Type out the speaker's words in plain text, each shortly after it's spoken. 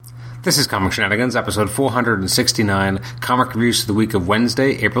This is Comic Shenanigans, episode 469, comic reviews for the week of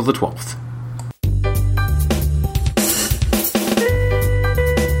Wednesday, April the 12th.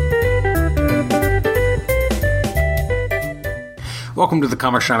 Welcome to the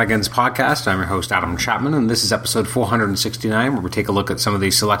Comic Shenanigans podcast. I'm your host, Adam Chapman, and this is episode 469, where we take a look at some of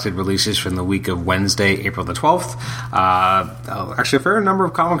the selected releases from the week of Wednesday, April the 12th. Actually, a fair number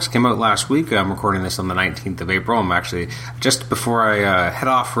of comics came out last week. I'm recording this on the 19th of April. I'm actually just before I head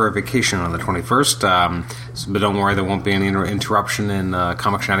off for a vacation on the 21st. But don't worry, there won't be any interruption in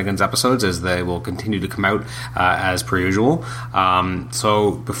Comic Shenanigans episodes, as they will continue to come out as per usual.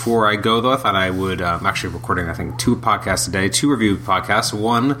 So before I go, though, I thought I would, I'm actually recording, I think, two podcasts today, two review podcasts,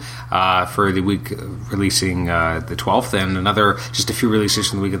 one for the week releasing the 12th, and another, just a few releases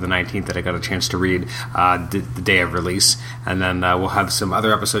from the week of the 19th that I got a chance to read the day of release. And then we'll have some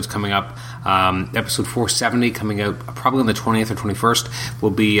other episodes coming up. Episode 470 coming out probably on the 20th or 21st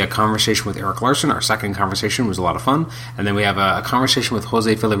will be a conversation with Eric Larson. Our second conversation was a lot of fun. And then we have a conversation with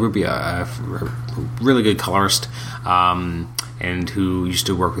Jose Villarrubia, a really good colorist, and who used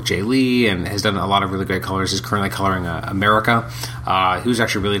to work with Jay Lee and has done a lot of really great colors. Is currently coloring America. He was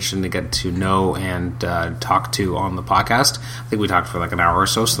actually really interesting to get to know and talk to on the podcast. I think we talked for like an hour or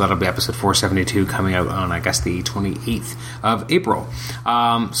so, so that'll be episode 472 coming out on, I guess, the 28th of April.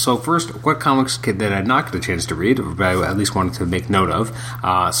 So first, what comics did I not get a chance to read, but I at least wanted to make note of?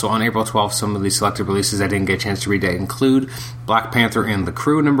 So on April 12th, some of the selected releases I didn't get a chance to read include Black Panther and the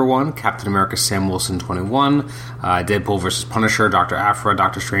Crew #1, Captain America Sam Wilson 21, Deadpool vs. Punisher, Dr. Aphra,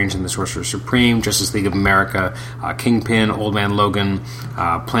 Doctor Strange and the Sorcerer Supreme, Justice League of America, Kingpin, Old Man Logan,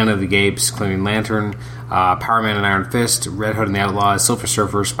 Planet of the Apes, Green Lantern, Power Man and Iron Fist, Red Hood and the Outlaws, Silver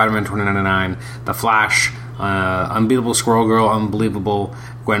Surfer, Spider-Man 2099, The Flash, Unbeatable Squirrel Girl, Unbelievable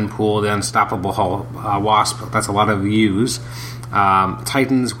Gwenpool, The Unstoppable Wasp, that's a lot of U's,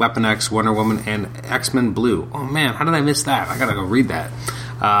 Titans, Weapon X, Wonder Woman, and X-Men Blue. Oh man, how did I miss that? I gotta go read that.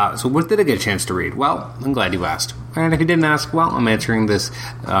 So what did I get a chance to read? Well, I'm glad you asked. And if you didn't ask, well, I'm answering this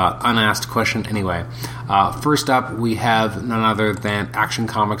unasked question anyway. First up, we have none other than Action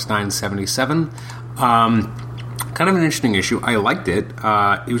Comics 977. Kind of an interesting issue. I liked it.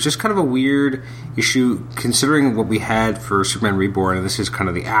 It was just kind of a weird issue, considering what we had for Superman Reborn, and this is kind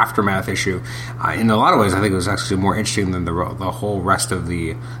of the aftermath issue. In a lot of ways, I think it was actually more interesting than the whole rest of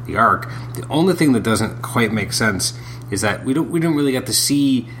the arc. The only thing that doesn't quite make sense is that we didn't really get to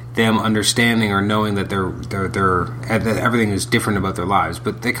see them understanding or knowing that that everything is different about their lives,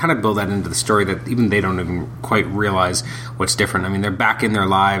 but they kind of build that into the story that even they don't even quite realize what's different. I mean, they're back in their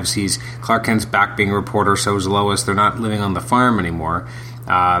lives. Clark Kent's back being a reporter, so is Lois. They're not living on the farm anymore.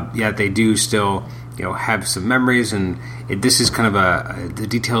 Yet they do still, have some memories, and this is kind of the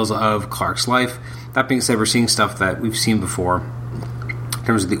details of Clark's life. That being said, we're seeing stuff that we've seen before in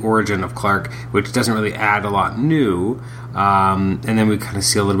terms of the origin of Clark, which doesn't really add a lot new. And then we kind of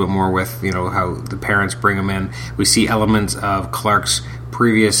see a little bit more with, how the parents bring him in. We see elements of Clark's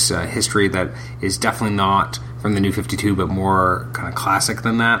previous history that is definitely not from the New 52, but more kind of classic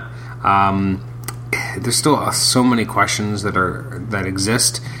than that. There's still so many questions that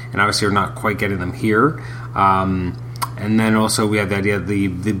exist, and obviously we're not quite getting them here. And then also we have the idea of the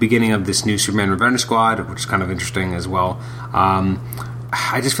beginning of this new Superman Revenge Squad, which is kind of interesting as well.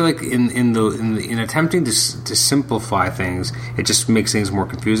 I just feel like in attempting to simplify things, it just makes things more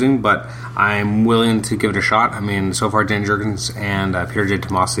confusing. But I'm willing to give it a shot. I mean, so far Dan Jurgens and Peter J.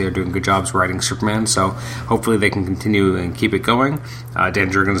 Tomasi are doing good jobs writing Superman, so hopefully they can continue and keep it going.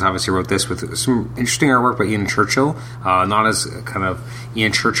 Dan Jurgens obviously wrote this with some interesting artwork by Ian Churchill, not as kind of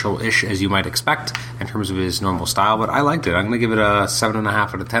Ian Churchill-ish as you might expect in terms of his normal style, but I liked it. I'm going to give it a 7.5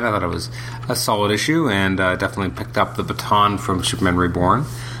 out of 10. I thought it was a solid issue, and definitely picked up the baton from Superman Reborn.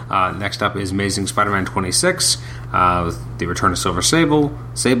 Next up is Amazing Spider-Man 26, with the return of Silver Sable,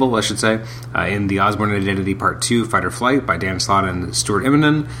 I should say, in the Osborn Identity Part 2, Fight or Flight by Dan Slott and Stuart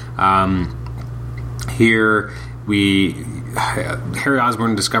Immonen. Here Harry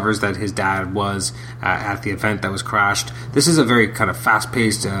Osborn discovers that his dad was at the event that was crashed. This is a very kind of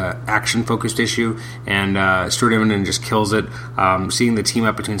fast-paced, action-focused issue, and Stuart Immonen just kills it. Seeing the team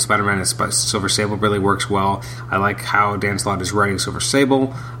up between Spider-Man and Silver Sable really works well. I like how Dan Slott is writing Silver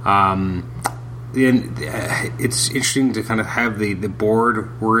Sable. It's interesting to kind of have the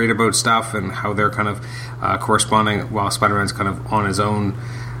board worried about stuff and how they're kind of corresponding while Spider-Man's kind of on his own.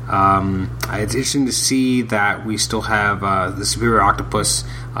 It's interesting to see that we still have the Superior Octopus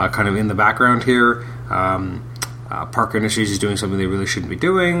kind of in the background here. Parker Industries is doing something they really shouldn't be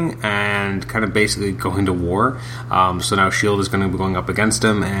doing, and kind of basically going to war. So now S.H.I.E.L.D. is going to be going up against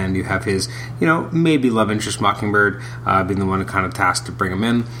him, and you have his, maybe love interest Mockingbird being the one who kind of tasked to bring him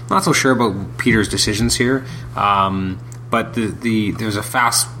in. Not so sure about Peter's decisions here, but there's a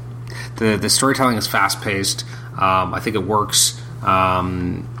fast. The storytelling is fast paced. I think it works.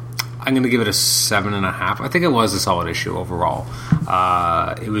 I'm going to give it a 7.5. I think it was a solid issue overall.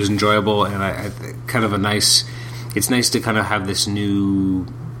 It was enjoyable, and I kind of a nice. It's nice to kind of have this new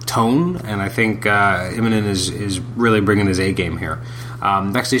tone, and I think Immonen is really bringing his A game here.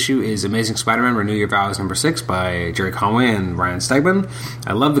 Next issue is Amazing Spider-Man Renew Your Vows #6 by Jerry Conway and Ryan Stegman.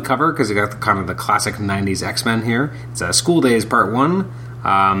 I love the cover because it got kind of the classic 90s X-Men here. It's School Days Part 1.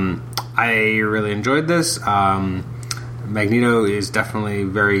 I really enjoyed this. Magneto is definitely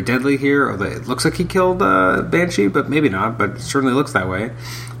very deadly here, although it looks like he killed Banshee, but maybe not, but it certainly looks that way.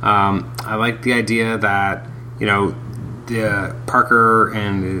 I like the idea that the Parker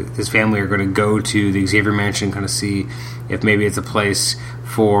and his family are going to go to the Xavier Mansion, kind of see if maybe it's a place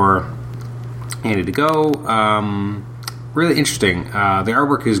for Andy to go. Really interesting. The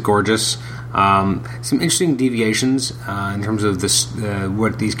artwork is gorgeous. Some interesting deviations in terms of this,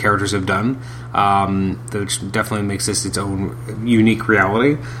 what these characters have done, which definitely makes this its own unique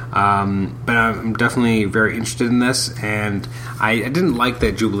reality. But I'm definitely very interested in this, and I didn't like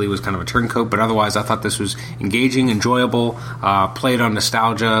that Jubilee was kind of a turncoat, but otherwise I thought this was engaging, enjoyable, played on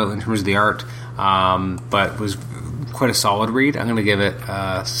nostalgia in terms of the art, but was quite a solid read. I'm going to give it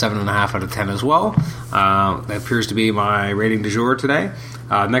 7.5 out of 10 as well. That appears to be my rating du jour today.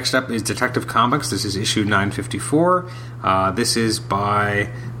 Next up is Detective Comics. This is issue 954. This is by,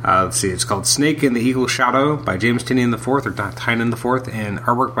 it's called Snake in the Eagle's Shadow by James Tynion IV, or Tynion IV, and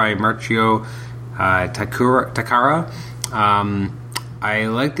artwork by Marcio Takara. I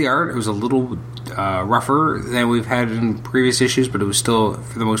like the art. It was a little rougher than we've had in previous issues, but it was still,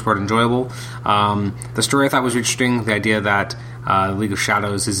 for the most part, enjoyable. The story I thought was interesting. The idea that the League of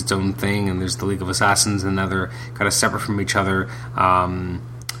Shadows is its own thing, and there's the League of Assassins, and now they're kind of separate from each other.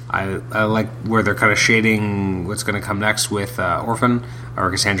 I like where they're kind of shading what's going to come next with Orphan,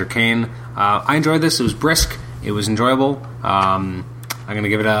 or Cassandra Cain. I enjoyed this. It was brisk. It was enjoyable. I'm going to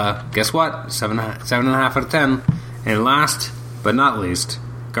give it a, guess what, 7.5 out of 10. And last but not least,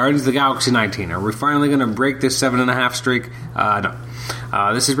 Guardians of the Galaxy 19. Are we finally going to break this 7.5 streak?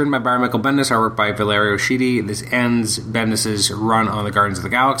 No. This is written by Brian Michael Bendis, artwork by Valerio Schiti. This ends Bendis' run on the Guardians of the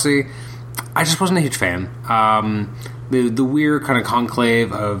Galaxy. I just wasn't a huge fan. The weird kind of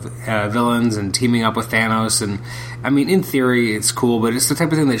conclave of villains and teaming up with Thanos, and I mean, in theory, it's cool, but it's the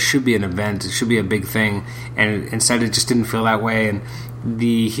type of thing that should be an event. It should be a big thing, and instead it just didn't feel that way. And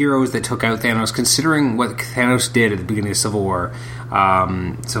the heroes that took out Thanos, considering what Thanos did at the beginning of Civil War 2,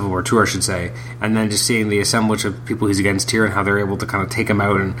 I should say, and then just seeing the assemblage of people he's against here and how they're able to kind of take him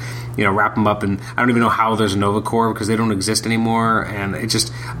out and, wrap him up. And I don't even know how there's a Nova Corps, because they don't exist anymore. And it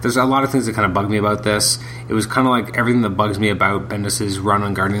just, there's a lot of things that kind of bug me about this. It was kind of like everything that bugs me about Bendis' run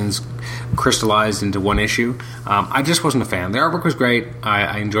on Guardians crystallized into one issue. I just wasn't a fan. The artwork was great.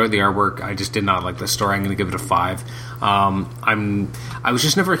 I enjoyed the artwork. I just did not like the story. I'm going to give it a 5. I was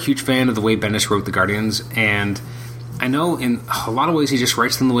just never a huge fan of the way Bendis wrote the Guardians, and I know in a lot of ways he just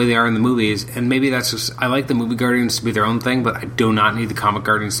writes them the way they are in the movies, and maybe that's just, I like the movie Guardians to be their own thing, but I do not need the comic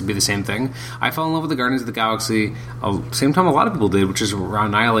Guardians to be the same thing. I fell in love with the Guardians of the Galaxy same time a lot of people did, which is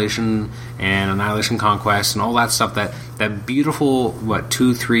around Annihilation and Annihilation Conquest and all that stuff, that beautiful,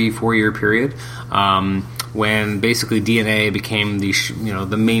 2, 3, 4 year period, when basically DNA became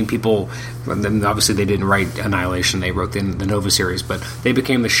the main people. Obviously they didn't write Annihilation, they wrote the Nova series, but they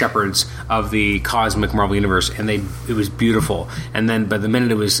became the shepherds of the cosmic Marvel Universe, and it was beautiful. And then by the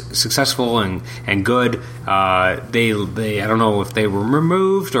minute it was successful and good, they I don't know if they were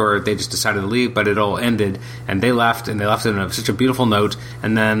removed or they just decided to leave, but it all ended, and they left it on such a beautiful note.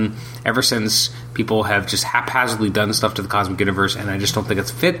 And then ever since, people have just haphazardly done stuff to the cosmic universe, and I just don't think it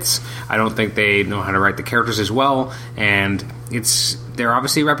fits. I don't think they know how to write the characters as well, and they're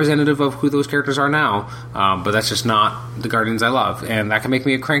obviously representative of who those characters are now, but that's just not the Guardians I love, and that can make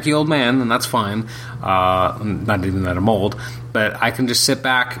me a cranky old man, and that's fine. Not even that I'm old, but I can just sit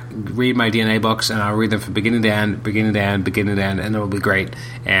back, read my DNA books, and I'll read them from beginning to end, and it'll be great.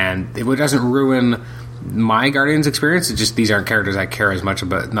 And it doesn't ruin my Guardians experience. It's just these aren't characters I care as much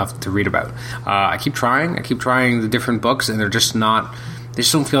about enough to read about. I keep trying the different books, and they're just not. They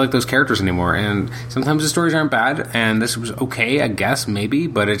just don't feel like those characters anymore. And sometimes the stories aren't bad, and this was okay, I guess, maybe,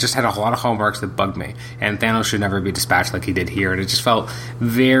 but it just had a lot of hallmarks that bugged me. And Thanos should never be dispatched like he did here, and it just felt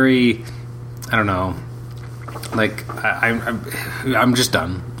very, I don't know, like I'm just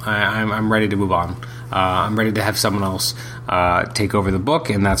done. I'm ready to move on. I'm ready to have someone else take over the book,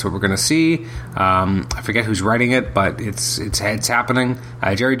 and that's what we're going to see. I forget who's writing it, but it's happening.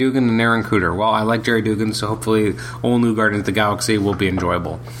 Jerry Dugan and Aaron Cooter. Well, I like Jerry Dugan, so hopefully All New Guardians of the Galaxy will be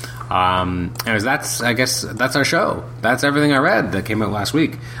enjoyable. Anyways, that's our show. That's everything I read that came out last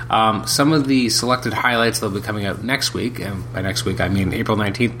week. Some of the selected highlights that will be coming out next week, and by next week I mean April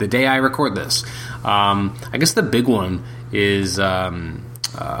 19th, the day I record this. I guess the big one is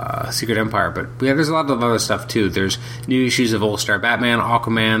Secret Empire, but there's a lot of other stuff too. There's new issues of All-Star Batman,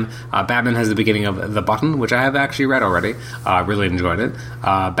 Aquaman. Batman has the beginning of The Button, which I have actually read already. Really enjoyed it.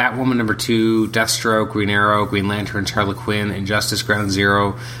 Batwoman #2, Deathstroke, Green Arrow, Green Lantern, Harley Quinn, Injustice Ground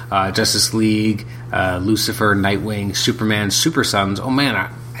Zero, Justice League, Lucifer, Nightwing, Superman, Super Sons. Oh man, I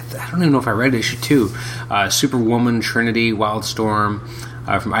don't even know if I read issue 2. Superwoman, Trinity, Wildstorm.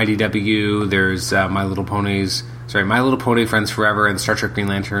 From IDW, there's My Little Pony, Friends Forever, and Star Trek Green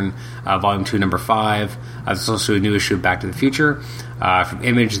Lantern, Volume 2, Number 5. There's also a new issue of Back to the Future. From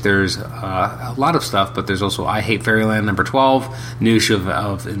Image, there's a lot of stuff, but there's also I Hate Fairyland, Number 12, new issue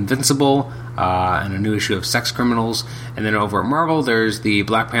of Invincible, and a new issue of Sex Criminals. And then over at Marvel, there's the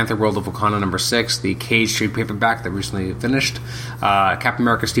Black Panther World of Wakanda, Number 6, the Cage trade paperback that recently finished, Captain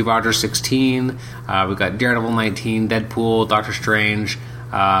America Steve Rogers 16, we've got Daredevil 19, Deadpool, Doctor Strange.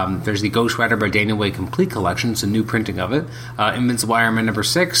 There's the Ghost Rider by Daniel Way Complete Collection. It's a new printing of it. Invincible Iron Man number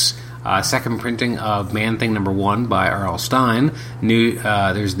 6. Second printing of Man-Thing number 1 by R.L. Stine.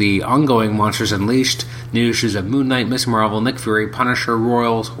 There's the ongoing Monsters Unleashed. New issues of Moon Knight, Miss Marvel, Nick Fury, Punisher,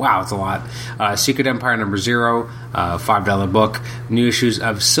 Royals. Wow, it's a lot. Secret Empire number 0. $5 book. New issues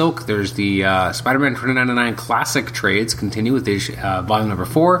of Silk. There's the Spider-Man 2099 Classic Trades. Continue with volume number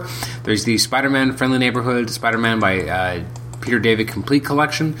 4. There's the Spider-Man Friendly Neighborhood. Spider-Man by Peter David Complete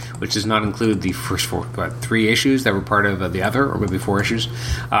Collection, which does not include the first 3 issues that were part of the other, or maybe 4 issues.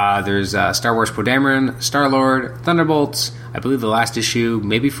 There's Star Wars Poe Dameron, Star-Lord, Thunderbolts, I believe the last issue,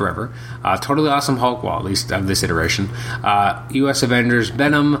 maybe Forever, Totally Awesome Hulk, well, at least of this iteration, U.S. Avengers,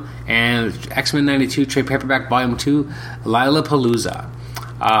 Venom, and X-Men 92 trade paperback Volume 2, Lilapalooza.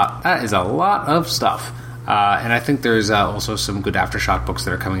 That is a lot of stuff. And I think there's also some good Aftershock books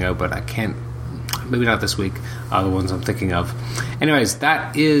that are coming out, but I can't, maybe not this week, the ones I'm thinking of. Anyways,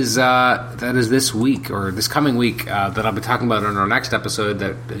 that is this week, or this coming week, that I'll be talking about in our next episode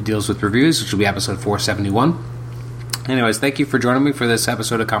that deals with reviews, which will be episode 471. Anyways, thank you for joining me for this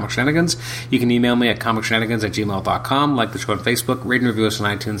episode of Comic Shenanigans. You can email me at comicshenanigans@gmail.com, like the show on Facebook, rate and review us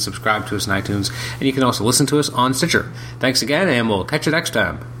on iTunes, subscribe to us on iTunes, and you can also listen to us on Stitcher. Thanks again, and we'll catch you next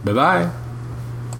time. Bye-bye.